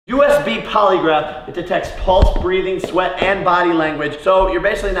USB polygraph. It detects pulse, breathing, sweat, and body language, so you're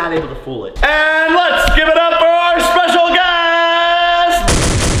basically not able to fool it. And let's give it up for our special guest!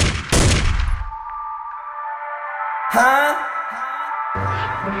 Huh?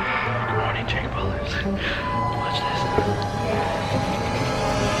 Good morning, JayQ. Watch this.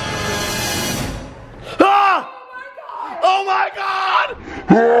 Ah! Oh my God!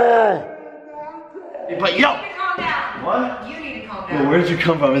 But yo! What? You need to calm down. Well, where did you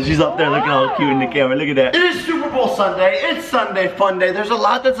come from? She's up there looking all cute in the camera. Look at that. It is Super Bowl Sunday. It's Sunday Fun Day. There's a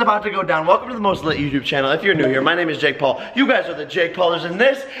lot that's about to go down. Welcome to the most lit YouTube channel. If you're new here, my name is JayQ. You guys are the JayQers, and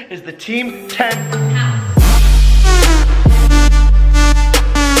this is the Team 10 house.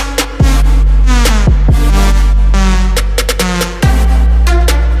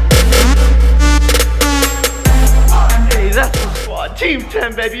 Team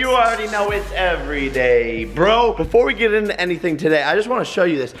 10, baby, you already know it's every day, bro. Before we get into anything today, I just want to show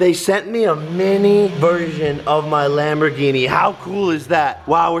you this. They sent me a mini version of my Lamborghini. How cool is that?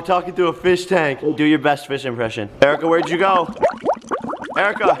 Wow, we're talking through a fish tank. Do your best fish impression. Erica, where'd you go?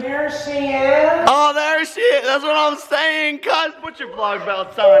 Erica. There she is. Oh, there she is. That's what I'm saying, cuz. Put your vlog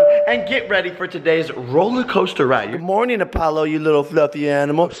belts on and get ready for today's roller coaster ride. Good morning, Apollo, you little fluffy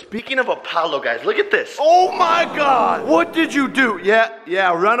animal. Speaking of Apollo, guys, look at this. Oh my God. What did you do?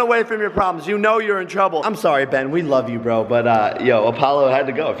 Yeah, run away from your problems. You know you're in trouble. I'm sorry, Ben. We love you, bro. But, yo, Apollo had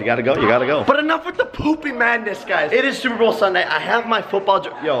to go. If you gotta go, you gotta go. But enough with the poopy madness, guys. It is Super Bowl Sunday. I have my football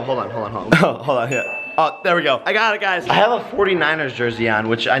Yo, hold on. Oh, hold on, yeah. Oh, there we go. I got it, guys. I have a 49ers jersey on,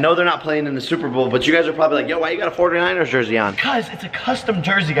 which I know they're not playing in the Super Bowl, but you guys are probably like, yo, why you got a 49ers jersey on? Guys, it's a custom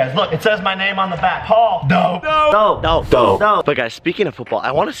jersey, guys. Look, it says my name on the back. Paul. No. But guys, speaking of football,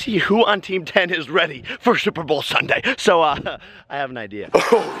 I want to see who on Team 10 is ready for Super Bowl Sunday. So, I have an idea.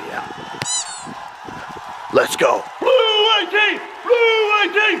 Oh, yeah. Let's go. Blue 18! Blue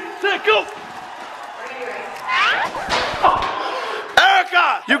 18! Set, go!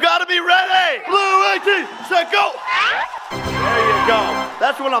 Erica, you gotta be ready! Blue 18, set, go! There you go.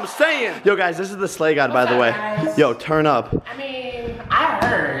 That's what I'm saying. Yo, guys, this is the sleigh god, by the way. Guys? Yo, turn up. I mean, I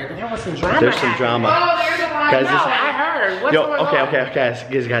heard there was some drama. There's some drama. Oh, there's a lot. Guys, I heard. What's going on? Okay, guys,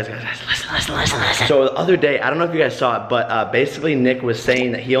 listen. So the other day, I don't know if you guys saw it, but basically Nick was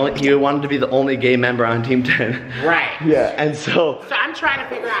saying that he wanted to be the only gay member on Team 10. Right. Yeah, and so I'm trying to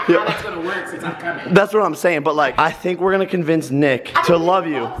figure out how that's gonna work since I'm coming. that's what I'm saying, but like, I think we're gonna convince Nick to love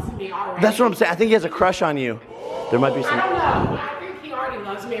you. That's what I'm saying. I think he has a crush on you. There might be some. I don't know. I think he already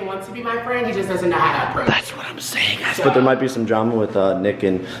loves me and wants to be my friend. He just doesn't know how to approach. That's what I'm saying, guys. But there might be some drama with Nick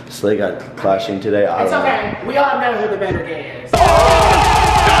and the sleigh god clashing today. It's okay. We all know who the better gay is.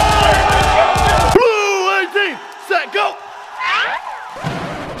 Blue 18, set, go!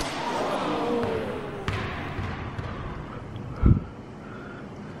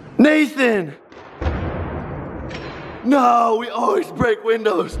 Nathan! No, we always break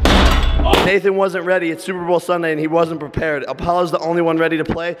windows. Nathan wasn't ready. It's Super Bowl Sunday and he wasn't prepared. Apollo's the only one ready to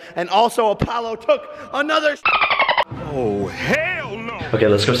play. And also Apollo took another. Oh, hell no. Okay,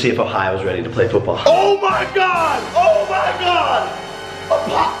 let's go see if Ohio's ready to play football. Oh my God! Oh my God!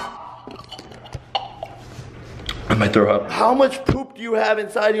 I might throw up. How much poop do you have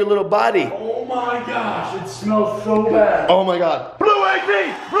inside your little body? Oh my gosh, it smells so bad. Oh my God. Blue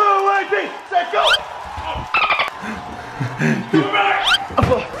 18! Blue 18! Set, go!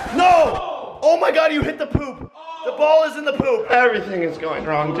 No! Oh my God, you hit the poop. The ball is in the poop. Everything is going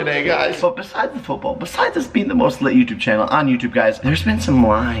wrong today, guys. But besides the football, besides us being the most lit YouTube channel on YouTube, guys, there's been some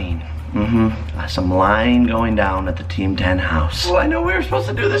lying. Some lying going down at the Team 10 house. Well, I know we were supposed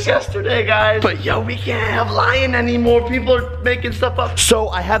to do this yesterday, guys, but yo, we can't have lying anymore. People are making stuff up. So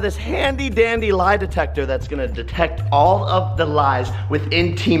I have this handy dandy lie detector that's gonna detect all of the lies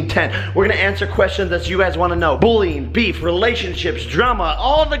within Team 10. We're gonna answer questions that you guys wanna know. Bullying, beef, relationships, drama,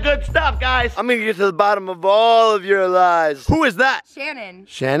 all the good stuff, guys. I'm gonna get to the bottom of all of your lies. Who is that? Shannon.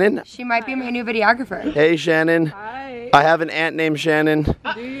 Shannon? She might be my new videographer. Hey, Shannon. Hi. I have an aunt named Shannon. Do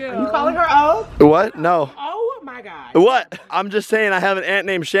Are you calling her O? What? No. Oh my God. What? I'm just saying I have an aunt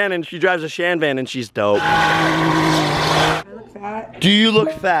named Shannon. She drives a Shan van and she's dope. I look fat. Do you look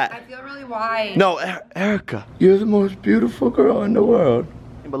I fat? feel really wide. No, Erica, you're the most beautiful girl in the world.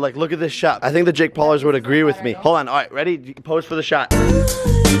 But like, look at this shot. I think the JayQers would agree with me. Hold on, all right, ready? You can pose for the shot.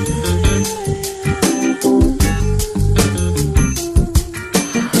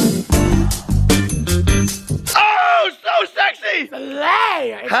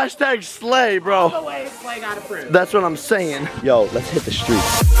 Slay! Hashtag slay, bro. All the way slay got approved. That's what I'm saying. Yo, let's hit the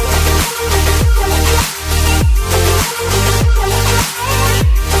streets.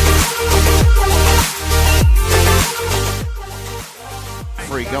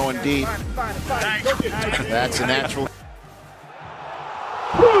 Freak, No, indeed. That's a natural.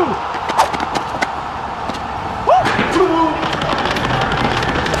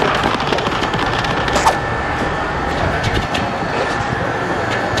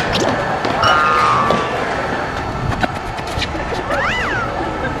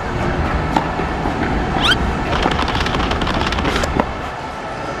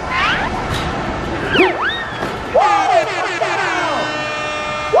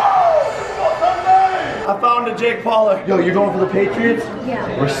 I found a Jake Pauler. Yo, you're going for the Patriots?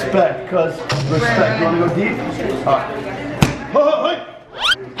 Yeah. Respect, cuz. Respect. You wanna go deep? Alright.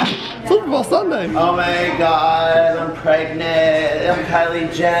 Super Bowl Sunday. Oh my god, I'm pregnant. I'm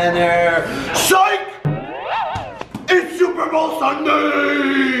Kylie Jenner. Psych! It's Super Bowl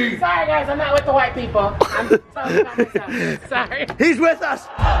Sunday! Sorry guys, I'm not with the white people. I'm talking about myself. Sorry. He's with us!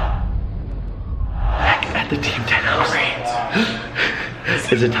 Back at the Team 10 house.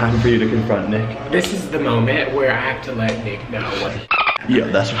 Is it time for you to confront Nick? This is the moment where I have to let Nick know what. Yeah,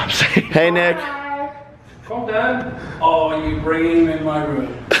 that's what I'm saying. Hey Nick. Calm down. Oh, you bringing him in my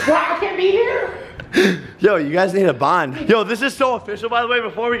room. Well, I can't be here. Yo, you guys need a bond. Yo, this is so official, by the way,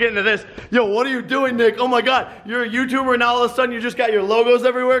 before we get into this. Yo, what are you doing, Nick? Oh my god, you're a YouTuber and now all of a sudden you just got your logos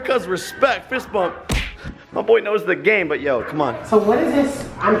everywhere? Cuz respect, fist bump. My boy knows the game, but yo, come on. So what is this?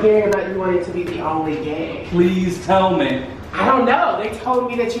 I'm hearing about you wanting to be the only gay. Please tell me. I don't know. They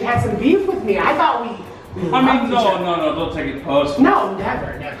told me that you had some beef with me. I thought we I mean, no, don't take it personal. No,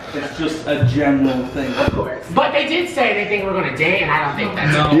 never. It's just a general thing. Of course. But they did say they think we're gonna date, and I don't think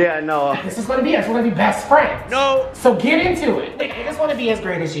that's No. Yeah, no. This is gonna be us. We're gonna be best friends. No. So get into it. I just want to be as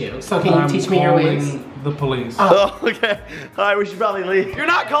great as you. So can you teach me your ways? The police. Oh, okay. Alright, we should probably leave. You're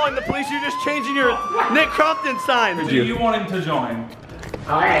not calling the police, you're just changing your Nick Crompton sign. Do you want him to join?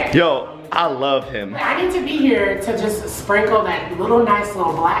 Alright. Yo, I love him. I need to be here to just sprinkle that nice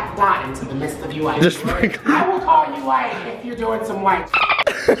little black dot into the midst of you white. Just sprinkle. I will call you white if you're doing some white.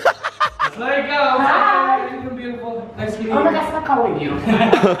 There you go. Hi. You're beautiful. Nice to meet you. Oh my gosh, I'm calling you. So I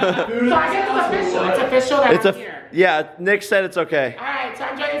guess it's official. It's official that I'm here. Yeah, Nick said it's okay. Alright, so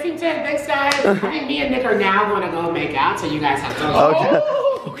I'm joining Team 10. Thanks, guys. I think me and Nick are now going to go make out, so you guys have to. Okay.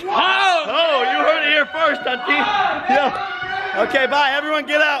 Oh, you heard it here first on Team. Yo. Okay, bye. Everyone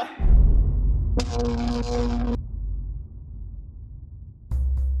get out.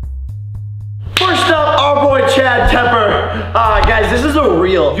 First up, our boy Chad Tepper. Guys, this is a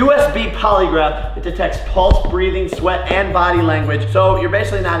real USB polygraph. It detects pulse, breathing, sweat, and body language. So you're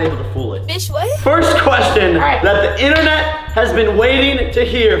basically not able to fool it. Fish what? First question that the internet has been waiting to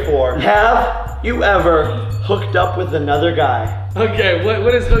hear for. Have you ever hooked up with another guy? Okay,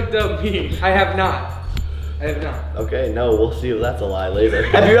 what does hooked up mean? I have not. Okay, no, we'll see if that's a lie later.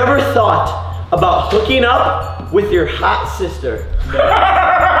 Have you ever thought about hooking up with your hot sister?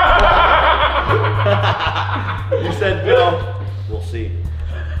 You said no. We'll see.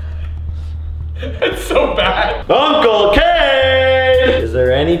 It's so bad. Uncle Cade! Is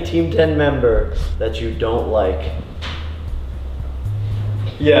there any Team 10 member that you don't like?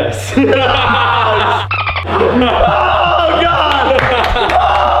 Yes. Oh God!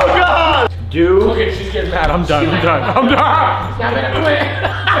 Oh God! Okay, she's getting mad. I'm done. I'm done. I'm gonna quit.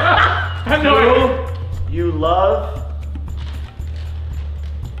 I know it. You love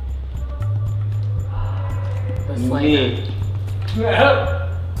me.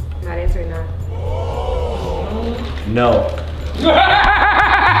 Not answering that. No.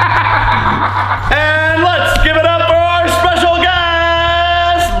 And let's give it up for our special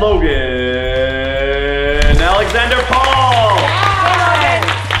guest, Logan Alexander Paul.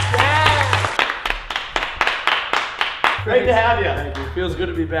 Great to have you. Thank you. Feels good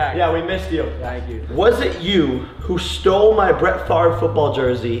to be back. Yeah, we missed you. Thank you. Was it you who stole my Brett Favre football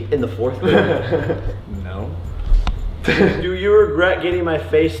jersey in the 4th grade? No. Do you regret getting my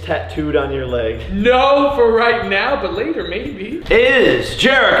face tattooed on your leg? No, for right now, but later maybe. Is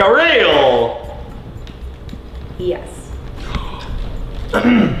JayQ real? Yes.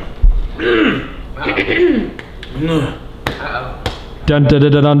 Dun dun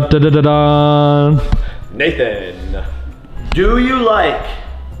dun dun dun dun dun. Nathan, do you like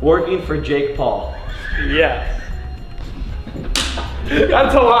working for Jake Paul? Yes.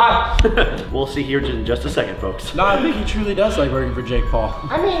 That's a lot. We'll see here in just a second, folks. No, I think he truly does like working for Jake Paul.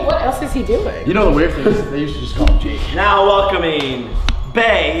 I mean, what else is he doing? You know the weird thing is they used to just call him Jake. Now welcoming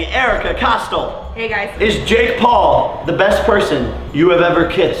Bay Erica Costel. Hey guys. Is Jake Paul the best person you have ever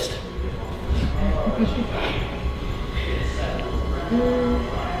kissed?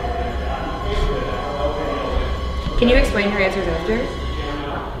 Can you explain your answers after?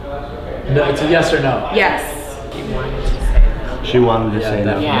 No, it's a yes or no. Yes. He wanted to say no. She wanted to say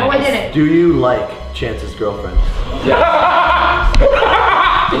no. Yeah. No, I didn't. Do you like Chance's girlfriend?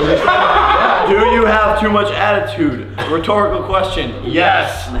 Do you have too much attitude? Rhetorical question.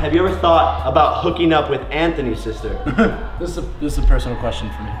 Yes. Have you ever thought about hooking up with Anthony's sister? This is a personal question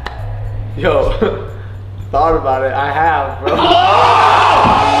for me. Yo, thought about it. I have, bro.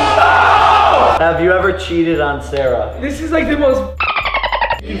 Have you ever cheated on Sarah? This is like the most. Why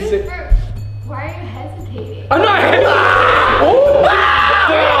are you hesitating? I'm not.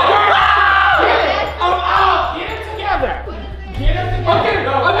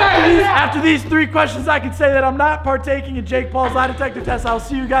 After these 3 questions, I can say that I'm not partaking in Jake Paul's lie detector test. I'll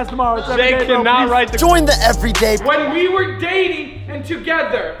see you guys tomorrow. It's every Jake day, bro. cannot Peace. write the. Join the everyday. When we were dating and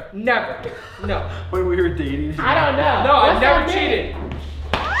together, never. No. When we were dating. I don't know. No, I What's never that mean? cheated.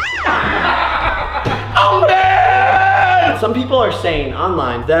 Oh man! Some people are saying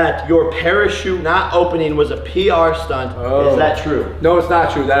online that your parachute not opening was a PR stunt. Oh. Is that true? No, it's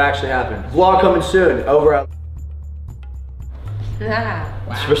not true. That actually happened. Vlog coming soon. Over at. Nah.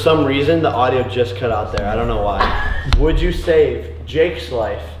 For some reason, the audio just cut out there. I don't know why. Would you save Jake's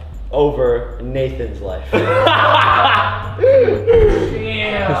life over Nathan's life?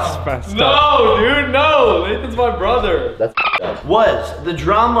 No, dude, no. Nathan's my brother. That's up. Was the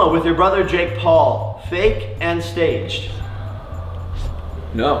drama with your brother Jake Paul fake and staged?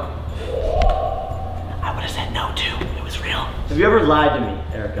 No. I would have said no too. It was real. Have you ever lied to me,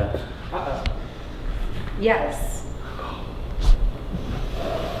 Erica? Yes.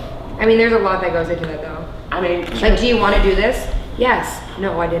 I mean, there's a lot that goes into that though. I mean, Like, do you want to do this? Yes.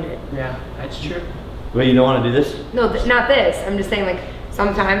 No, I didn't. yeah, that's true. Wait, you don't want to do this? No, not this. I'm just saying, like,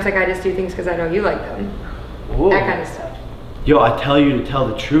 sometimes, like, I just do things because I know you like them. Ooh. That kind of stuff. Yo, I tell you to tell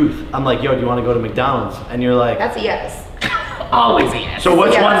the truth. I'm like, yo, do you want to go to McDonald's? And you're like, That's a yes. Always a yes. so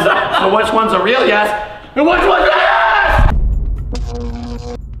which Yes. one's a real yes? And which one's a yes?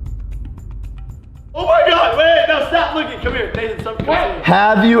 Oh my God! Wait, no, stop looking. Come here, Nathan. Stop. Come here.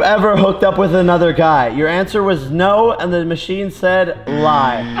 Have you ever hooked up with another guy? Your answer was no, and the machine said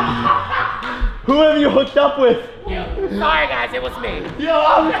lie. Who have you hooked up with? Sorry guys, it was me. Yo,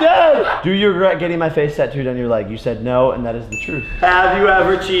 I'm dead. Do you regret getting my face tattooed on your leg? You said no, and that is the truth. Have you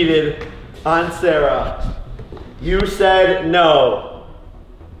ever cheated on Sarah? You said no,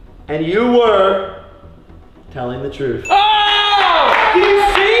 and you were telling the truth. Oh! Did you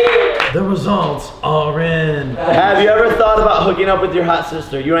see? The results are in. Have you ever thought about hooking up with your hot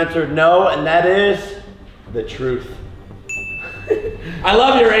sister? You answered no, and that is the truth. I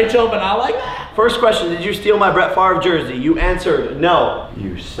love you, Rachel, but not like that. First question, did you steal my Brett Favre jersey? You answered no.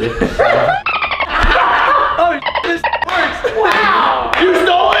 You sick son. Oh, this works. Wow. You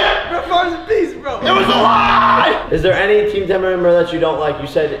stole it? Brett Favre's a beast, bro. It was a lie. Is there any Team 10 member that you don't like? You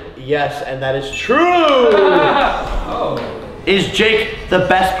said yes, and that is true. Oh. Is Jake the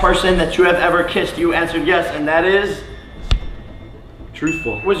best person that you have ever kissed? You answered yes, and that is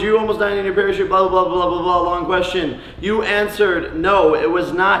truthful. Was you almost dying in your parachute? Blah, blah, blah, blah, blah, blah. Long question. You answered no, it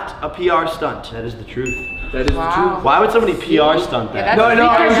was not a PR stunt. That is the truth. That is the truth. Why would somebody PR stunt that? Yeah, that's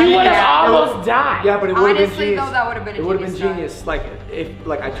Because you would have Yeah. almost died. Yeah, but it would have been Honestly, genius. though, that would have been a It would have been genius genius. Like if,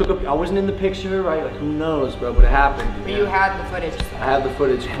 like I took a, I wasn't in the picture, right? Like who knows, bro? But it happened. But you had the footage. I have the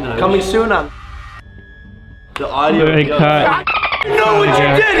footage coming soon on. The audio. Hey, cut. know what you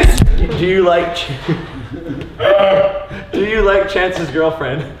did. Do you like? Do you like Chance's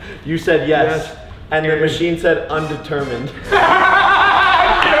girlfriend? You said yes, and the machine said undetermined.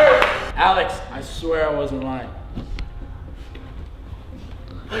 Alex, I swear I wasn't lying.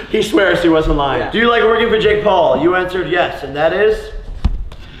 He swears he wasn't lying. Yeah. Do you like working for Jake Paul? You answered yes, and that is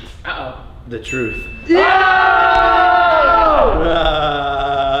Uh-oh. the truth.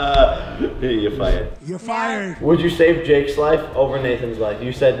 You're fired. You're fired. Would you save Jake's life over Nathan's life?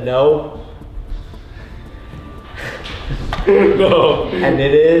 You said no. No. And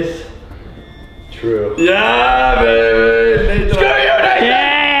it is true. Yeah, man. Screw you, Nathan!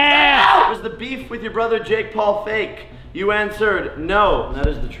 Yeah! Was the beef with your brother Jake Paul fake? You answered no, and that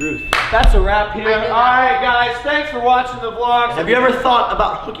is the truth. That's a wrap here. I All knew that. right, guys. Thanks for watching the vlogs. Have you ever thought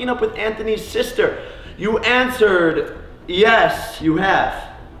about hooking up with Anthony's sister? You answered yes, you have.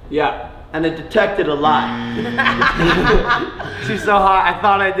 Yeah. And it detected a lie. She's so hot. I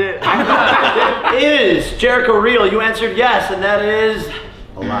thought I did. Is JayQ real? You answered yes, and that is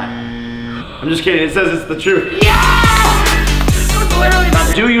a lie. I'm just kidding. It says it's the truth.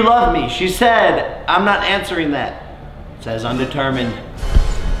 Do you love me? She said, I'm not answering that. It says undetermined.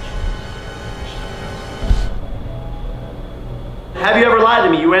 Have you ever lied to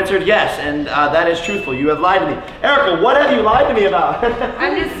me? You answered yes, and that is truthful. You have lied to me. Erica, what have you lied to me about?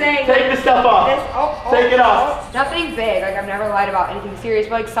 I'm just saying. Take the stuff off. Take it off. Nothing big. Like, I've never lied about anything serious.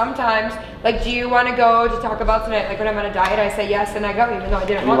 But like sometimes, like, do you want to go to Taco Bell tonight? Like when I'm on a diet, I say yes and I go, even though I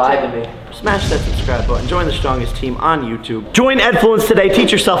didn't want to. You lied to me. Smash that subscribe button. Join the strongest team on YouTube. Join Edfluence today.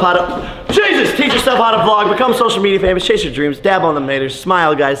 Teach yourself how to. Teach yourself how to vlog. Become social media famous. Chase your dreams. Dab on the maters.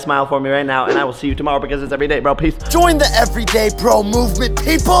 Smile, guys. Smile for me right now, and I will see you tomorrow because it's every day, bro. Peace. Join the Everyday Bro movement,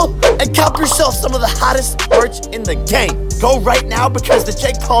 people, and cop yourself some of the hottest merch in the game. Go right now because the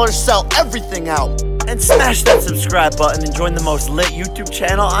Jake Paulers sell everything out. And smash that subscribe button and join the most lit YouTube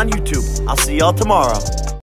channel on YouTube. I'll see y'all tomorrow.